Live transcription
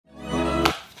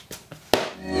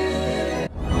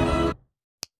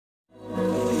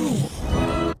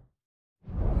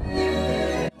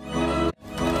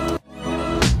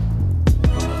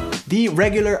The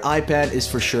regular iPad is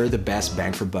for sure the best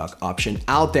bang for buck option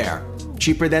out there.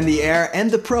 Cheaper than the Air and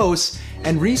the Pros,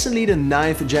 and recently the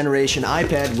 9th generation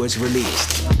iPad was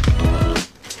released.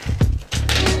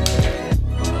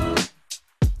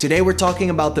 Today we're talking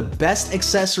about the best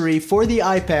accessory for the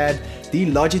iPad, the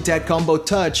Logitech Combo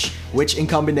Touch, which in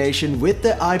combination with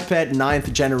the iPad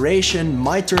 9th generation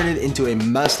might turn it into a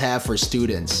must-have for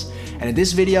students. And in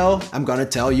this video, I'm gonna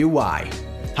tell you why.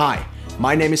 Hi,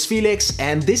 my name is Felix,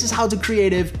 and this is How to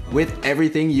Creative with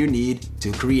everything you need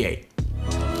to create.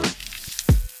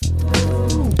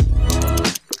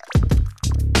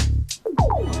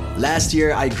 Last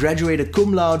year, I graduated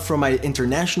cum laude from my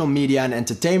International Media and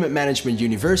Entertainment Management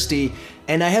University,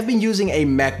 and I have been using a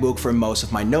MacBook for most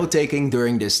of my note-taking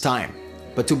during this time.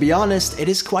 But to be honest, it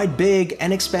is quite big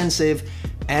and expensive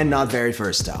and not very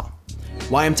versatile.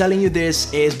 Why I'm telling you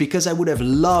this is because I would have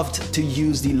loved to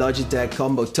use the Logitech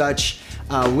Combo Touch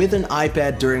with an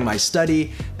iPad during my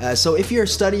study. So if you're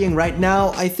studying right now,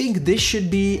 I think this should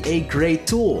be a great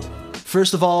tool.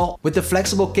 First of all, with the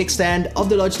flexible kickstand of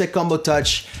the Logitech Combo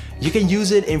Touch, you can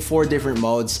use it in 4 different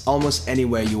modes almost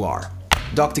anywhere you are.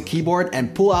 Dock the keyboard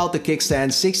and pull out the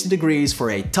kickstand 60 degrees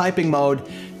for a typing mode.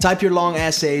 Type your long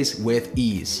essays with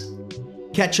ease.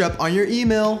 Catch up on your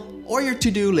email or your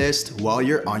to-do list while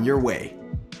you're on your way.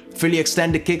 Fully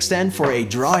extend the kickstand for a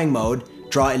drawing mode.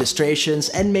 Draw illustrations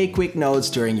and make quick notes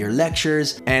during your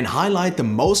lectures, and highlight the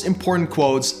most important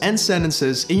quotes and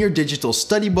sentences in your digital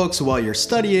study books while you're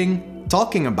studying.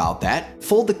 Talking about that,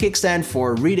 fold the kickstand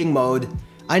for reading mode.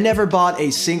 I never bought a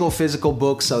single physical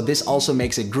book, so this also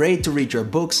makes it great to read your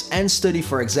books and study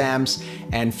for exams.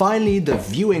 And finally, the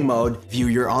viewing mode. View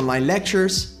your online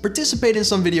lectures, participate in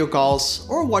some video calls,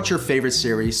 or watch your favorite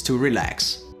series to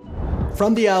relax.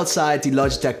 From the outside, the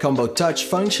Logitech Combo Touch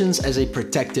functions as a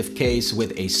protective case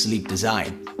with a sleek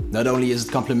design. Not only is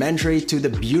it complementary to the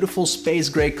beautiful space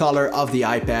gray color of the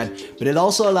iPad, but it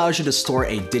also allows you to store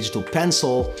a digital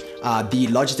pencil, the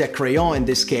Logitech Crayon in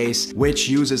this case, which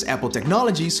uses Apple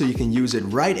technology, so you can use it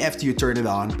right after you turn it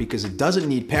on because it doesn't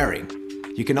need pairing.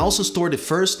 You can also store the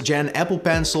first gen Apple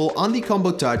Pencil on the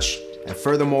Combo Touch, and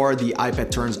furthermore, the iPad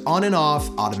turns on and off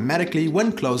automatically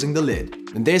when closing the lid.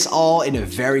 And this all in a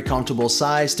very comfortable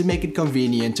size to make it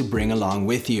convenient to bring along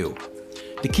with you.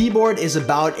 The keyboard is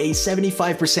about a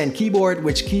 75% keyboard,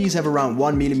 which keys have around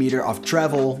 1 millimeter of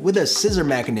travel with a scissor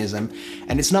mechanism,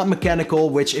 and it's not mechanical,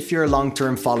 which if you're a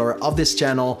long-term follower of this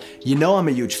channel, you know I'm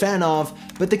a huge fan of,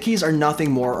 but the keys are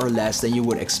nothing more or less than you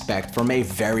would expect from a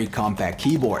very compact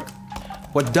keyboard.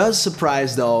 What does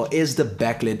surprise though is the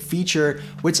backlit feature,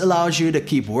 which allows you to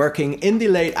keep working in the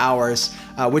late hours,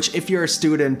 which if you're a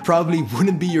student probably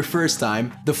wouldn't be your first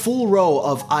time. The full row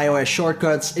of iOS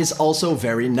shortcuts is also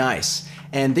very nice.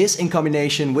 And this in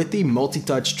combination with the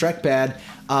multi-touch trackpad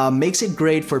makes it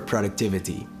great for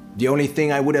productivity. The only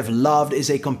thing I would have loved is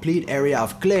a complete area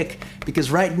of click,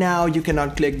 because right now you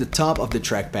cannot click the top of the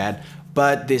trackpad,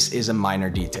 but this is a minor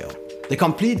detail. The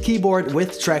complete keyboard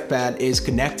with trackpad is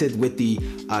connected with the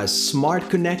smart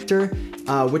connector,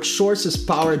 which sources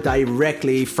power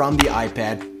directly from the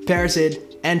iPad, pairs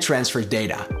it, and transfers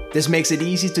data. This makes it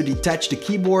easy to detach the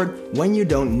keyboard when you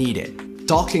don't need it.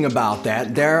 Talking about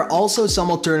that, there are also some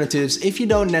alternatives if you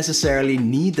don't necessarily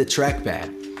need the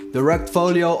trackpad. The rugged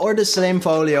Folio or the slim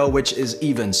Folio, which is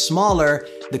even smaller.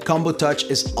 The Combo Touch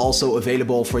is also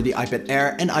available for the iPad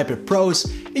Air and iPad Pros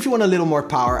if you want a little more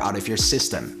power out of your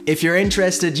system. If you're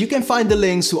interested, you can find the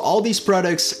links to all these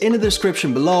products in the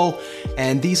description below,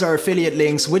 and these are affiliate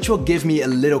links which will give me a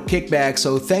little kickback,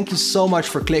 so thank you so much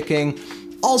for clicking.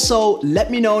 Also, let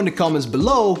me know in the comments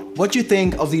below what you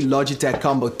think of the Logitech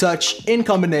Combo Touch in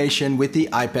combination with the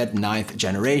iPad 9th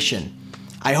generation.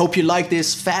 I hope you like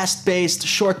this fast-paced,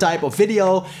 short type of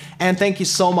video, and thank you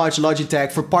so much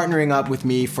Logitech for partnering up with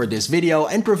me for this video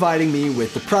and providing me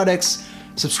with the products.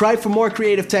 Subscribe for more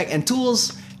creative tech and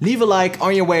tools, leave a like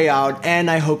on your way out, and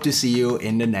I hope to see you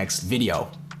in the next video.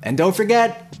 And don't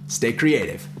forget, stay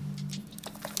creative.